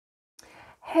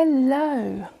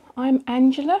Hello, I'm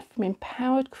Angela from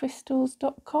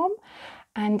empoweredcrystals.com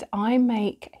and I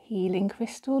make healing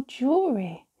crystal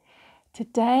jewellery.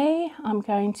 Today I'm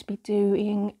going to be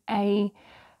doing a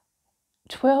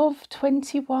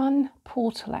 12/21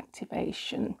 portal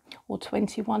activation or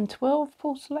 21/12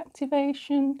 portal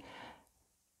activation,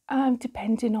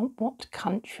 depending on what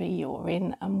country you're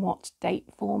in and what date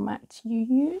format you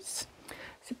use.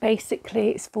 So basically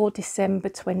it's for December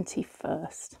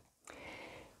 21st.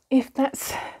 If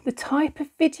that's the type of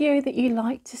video that you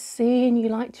like to see and you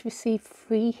like to receive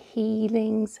free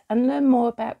healings and learn more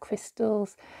about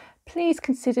crystals, please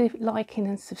consider liking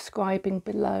and subscribing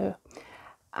below.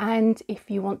 And if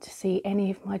you want to see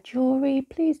any of my jewellery,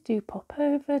 please do pop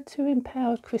over to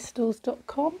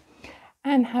empoweredcrystals.com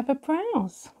and have a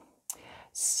browse.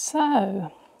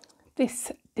 So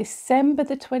this December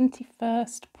the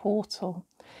 21st portal,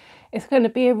 it's going to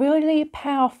be a really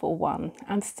powerful one,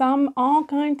 and some are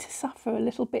going to suffer a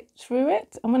little bit through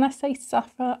it. And when I say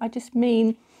suffer, I just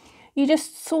mean you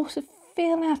just sort of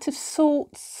feel out of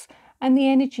sorts and the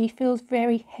energy feels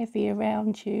very heavy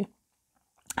around you.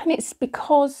 And it's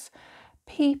because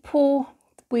people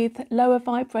with lower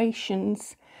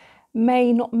vibrations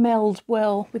may not meld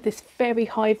well with this very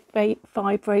high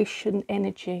vibration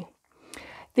energy.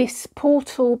 This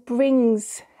portal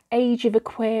brings Age of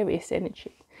Aquarius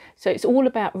energy. So it's all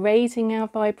about raising our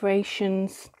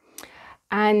vibrations,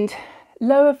 and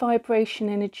lower vibration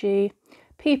energy,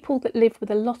 people that live with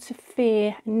a lot of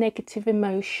fear and negative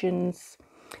emotions,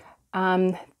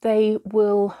 they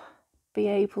will be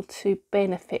able to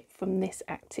benefit from this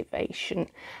activation,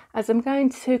 as I'm going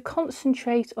to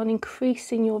concentrate on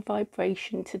increasing your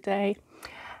vibration today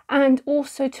and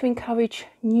also to encourage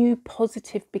new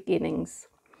positive beginnings.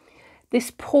 This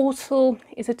portal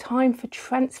is a time for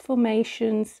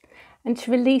transformations and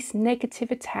to release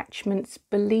negative attachments,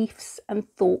 beliefs and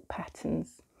thought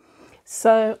patterns.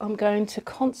 So I'm going to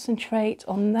concentrate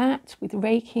on that with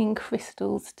Reiki and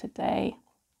crystals today.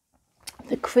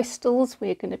 The crystals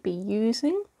we're going to be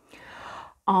using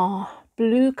are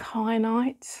blue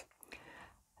kyanite,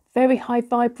 very high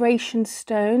vibration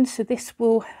stone. So this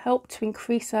will help to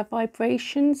increase our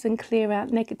vibrations and clear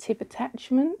out negative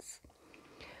attachments.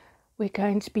 We're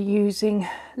going to be using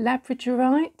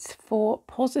labradorite for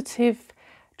positive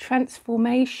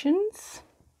transformations,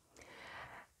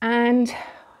 and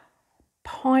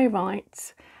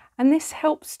pyrite, and this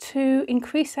helps to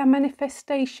increase our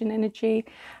manifestation energy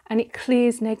and it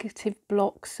clears negative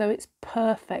blocks, so it's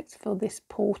perfect for this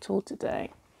portal today.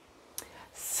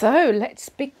 So let's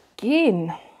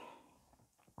begin.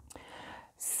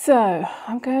 So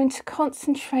I'm going to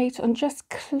concentrate on just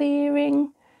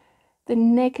clearing the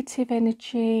negative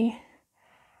energy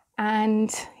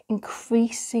and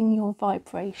increasing your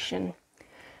vibration,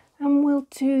 and we'll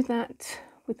do that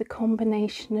with the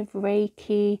combination of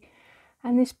Reiki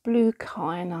and this blue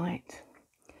kyanite.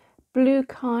 Blue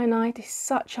kyanite is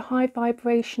such a high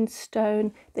vibration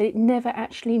stone that it never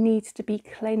actually needs to be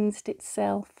cleansed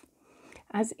itself,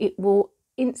 as it will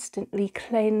instantly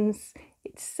cleanse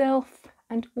itself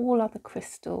and all other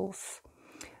crystals.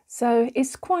 So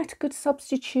it's quite a good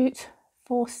substitute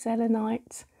for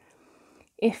selenite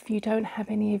if you don't have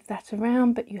any of that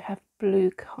around, but you have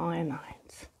blue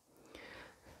kyanite.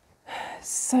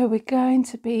 So we're going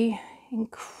to be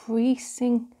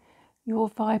increasing your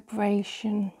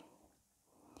vibration.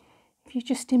 If you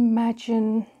just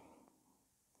imagine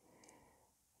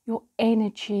your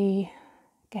energy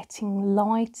getting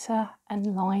lighter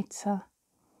and lighter,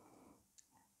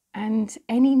 and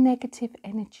any negative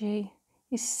energy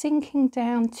is sinking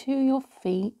down to your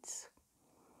feet.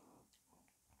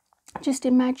 Just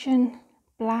imagine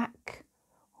black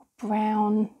or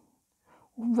brown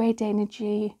or red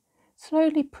energy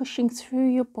slowly pushing through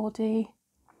your body,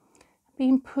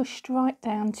 being pushed right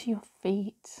down to your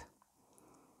feet.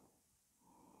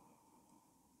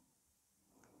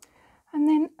 And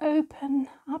then open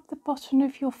up the bottom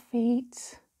of your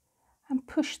feet and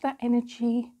push that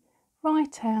energy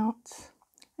right out.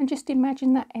 And just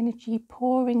imagine that energy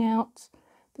pouring out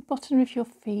the bottom of your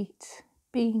feet,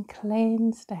 being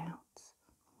cleansed out.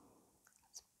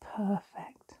 That's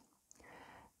perfect.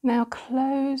 Now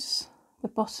close the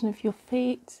bottom of your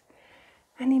feet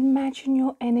and imagine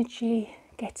your energy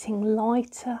getting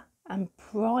lighter and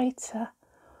brighter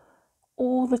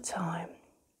all the time.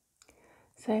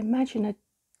 So imagine a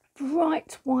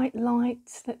bright white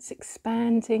light that's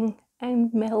expanding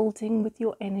and melding with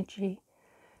your energy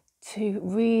to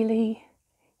really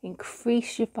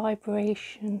increase your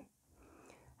vibration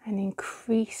and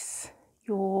increase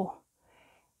your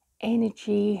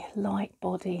energy light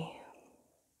body.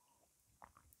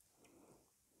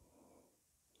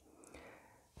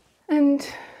 And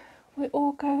we're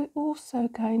also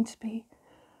going to be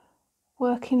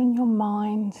working on your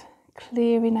mind,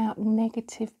 clearing out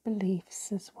negative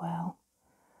beliefs as well.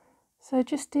 So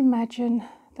just imagine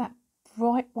that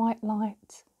bright white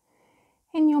light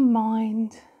in your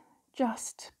mind,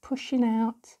 just pushing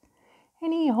out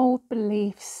any old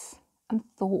beliefs and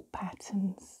thought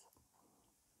patterns.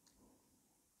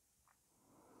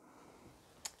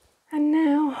 And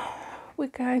now we're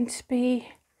going to be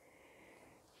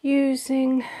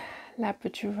using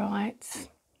labradorite,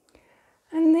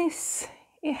 and this,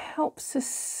 it helps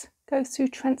us go through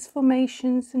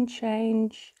transformations and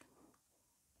change,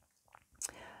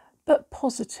 but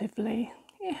positively.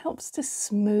 It helps to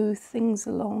smooth things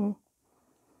along.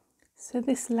 So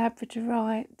this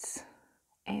labradorite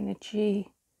energy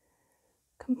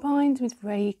combined with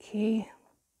Reiki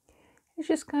is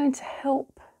just going to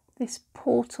help this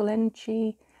portal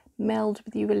energy meld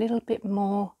with you a little bit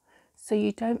more, so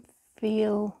you don't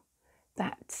feel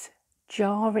that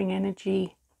jarring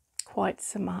energy quite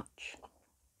so much.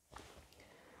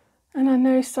 And I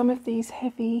know some of these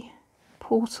heavy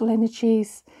portal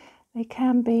energies, they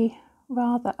can be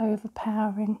rather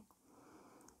overpowering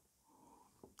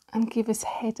and give us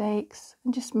headaches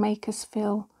and just make us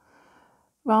feel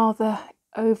rather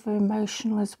over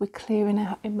emotional as we're clearing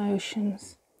out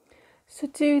emotions. So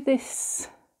do this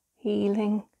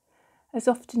healing as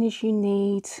often as you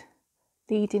need,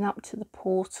 leading up to the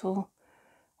portal,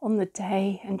 on the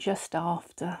day and just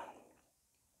after.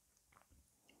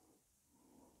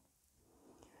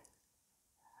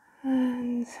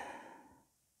 And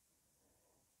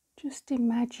just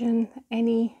imagine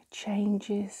any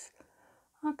changes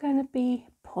are going to be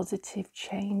positive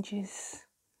changes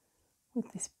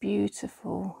with this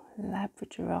beautiful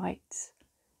labradorite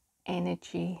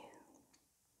energy.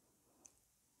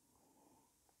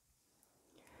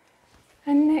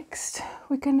 And next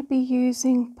we're going to be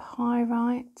using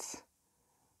pyrite.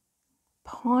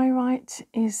 Pyrite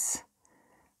is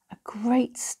a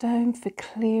great stone for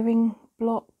clearing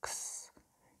blocks,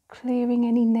 clearing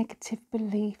any negative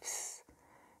beliefs.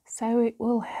 So it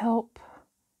will help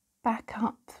back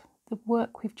up the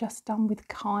work we've just done with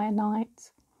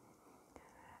kyanite.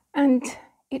 And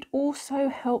it also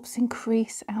helps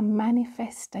increase our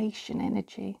manifestation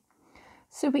energy.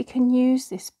 So we can use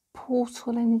this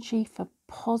portal energy for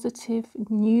positive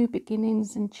new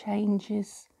beginnings and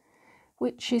changes,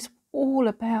 which is all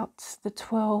about the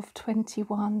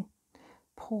 1221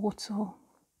 portal,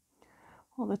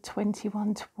 or the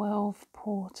 2112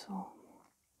 portal.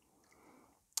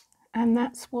 And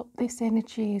that's what this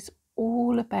energy is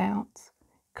all about,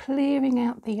 clearing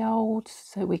out the old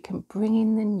so we can bring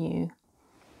in the new.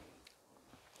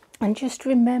 And just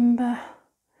remember,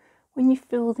 when you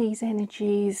feel these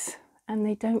energies and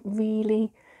they don't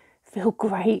really feel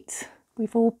great,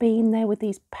 we've all been there with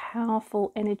these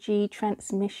powerful energy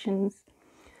transmissions,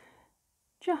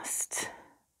 just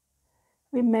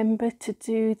remember to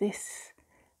do this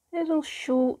little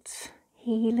short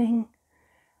healing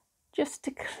just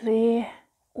to clear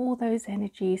all those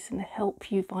energies and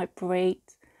help you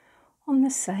vibrate on the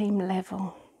same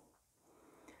level.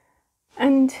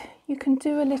 And you can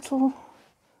do a little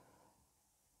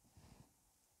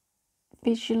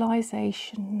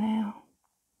visualization now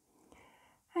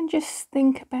and just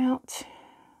think about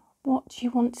what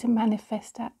you want to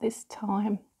manifest at this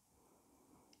time,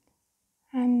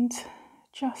 and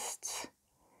just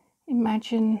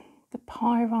imagine the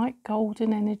pyrite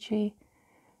golden energy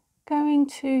going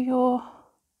to your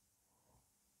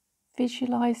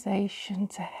visualization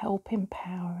to help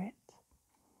empower it.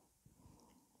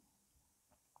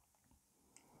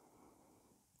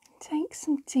 Take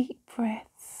some deep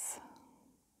breaths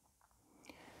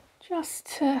just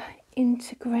to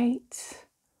integrate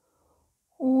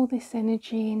all this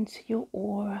energy into your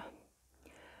aura.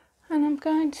 And I'm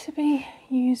going to be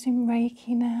using Reiki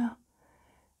now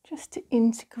just to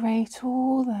integrate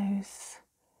all those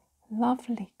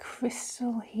lovely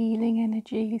crystal healing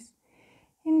energies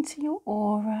into your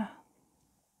aura.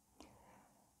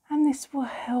 And this will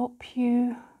help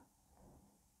you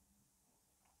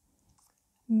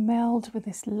meld with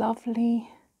this lovely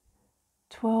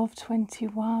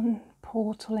 1221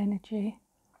 portal energy,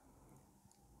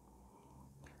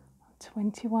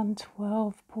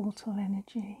 2112 portal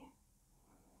energy.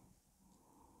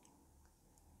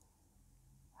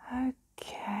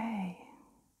 Okay.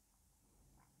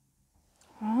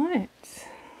 Right.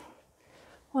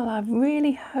 Well, I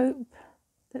really hope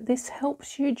that this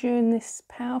helps you during this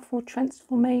powerful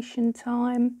transformation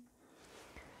time.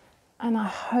 And I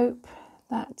hope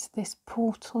that this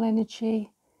portal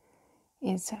energy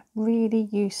is really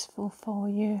useful for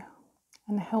you.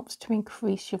 and helps to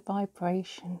increase your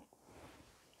vibration.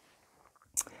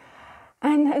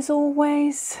 And as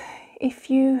always, if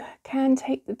you can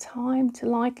take the time to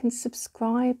like and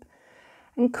subscribe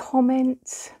and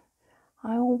comment,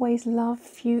 I always love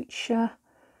future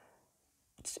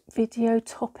video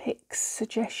topics,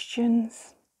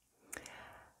 suggestions,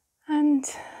 and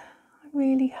I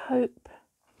really hope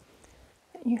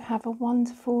that you have a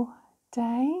wonderful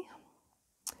day.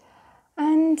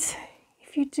 And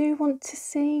if you do want to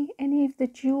see any of the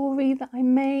jewellery that I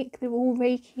make, they're all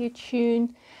Reiki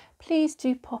attuned, please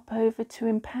do pop over to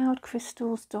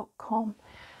empoweredcrystals.com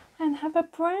and have a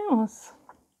browse.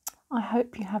 I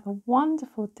hope you have a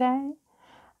wonderful day,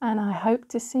 and I hope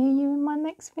to see you in my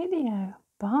next video.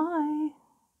 Bye.